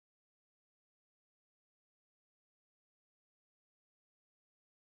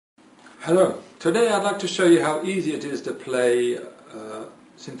Hello. Today I'd like to show you how easy it is to play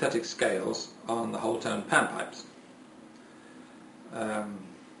synthetic scales on the whole tone panpipes.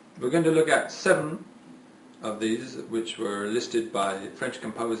 We're going to look at 7 of these, which were listed by French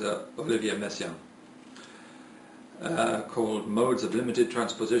composer Olivier Messiaen, called Modes of Limited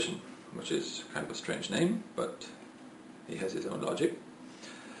Transposition, which is kind of a strange name, but he has his own logic.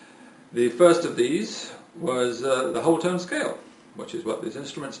 The first of these was the whole tone scale, which is what this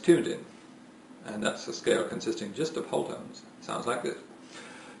instrument's tuned in. And that's a scale consisting just of whole tones. Sounds like this.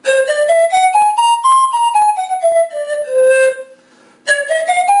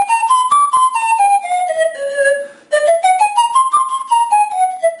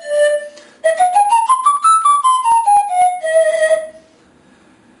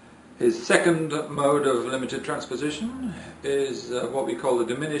 His second mode of limited transposition is what we call the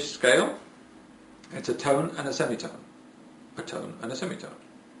diminished scale. It's a tone and a semitone. A tone and a semitone.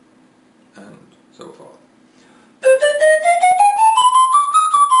 And so forth.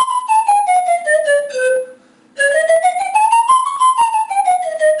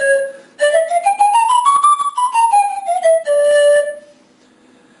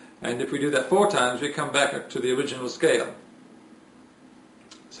 And if we do that 4 times, we come back up to the original scale.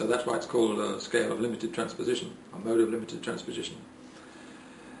 So that's why it's called a scale of limited transposition, a mode of limited transposition.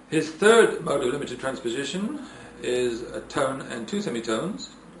 His third mode of limited transposition is a tone and 2 semitones,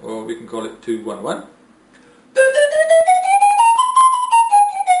 or we can call it 2-1-1.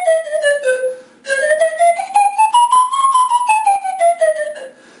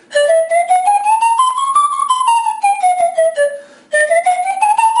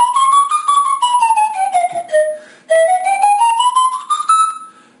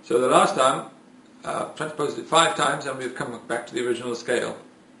 So the last time, I've transposed it 5 times and we've come back to the original scale.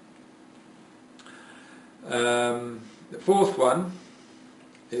 The fourth one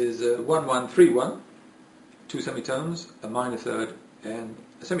is 1-1-3-1, 2 semitones, a minor third, and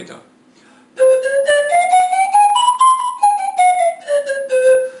a semitone.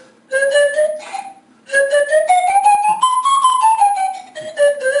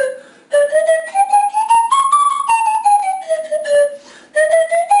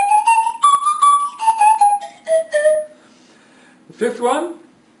 The fifth one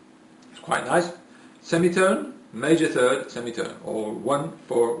is quite nice. Semitone, major third, semitone, or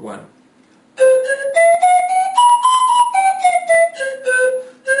 1-4-1.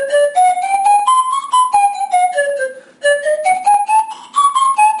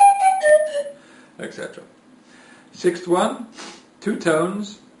 Etc. Sixth one, 2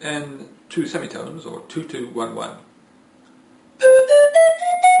 tones and 2 semitones, or 2-2-1-1.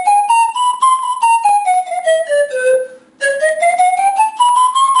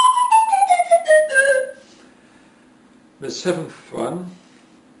 The 7th one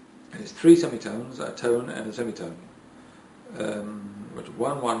is 3 semitones, a tone and a semitone, which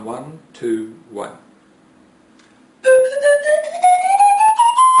 1-1-1-2-1.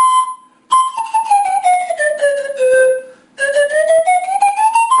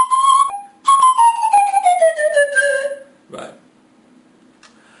 Right.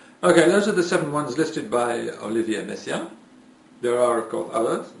 Okay, those are the 7 ones listed by Olivier Messiaen. There are, of course,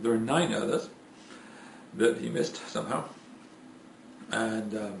 others. There are 9 others that he missed somehow.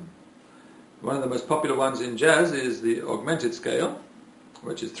 And one of the most popular ones in jazz is the augmented scale,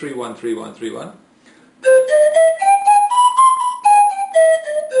 which is 3-1-3-1-3-1.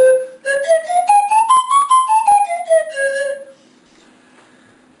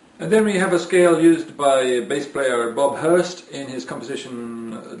 And then we have a scale used by bass player Bob Hurst in his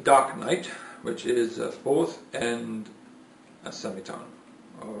composition Dark Night, which is a 4th and a semitone,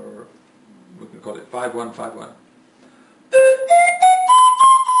 or we can call it 5-1-5-1.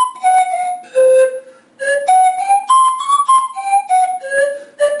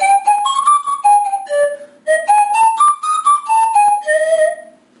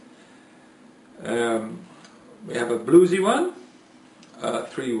 We have a bluesy one,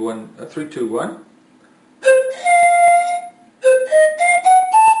 3-2-1.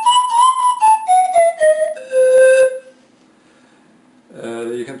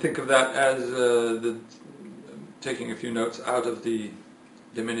 You can think of that as taking a few notes out of the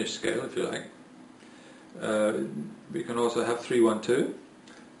diminished scale, if you like. We can also have 3-1-2.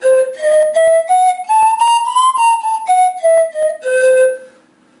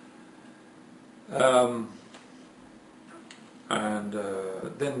 And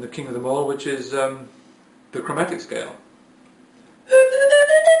then the king of them all, which is the chromatic scale.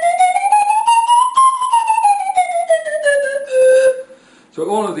 So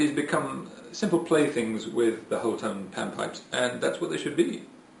all of these become simple playthings with the whole tone panpipes, and that's what they should be.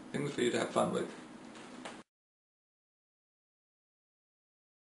 things for you to have fun with.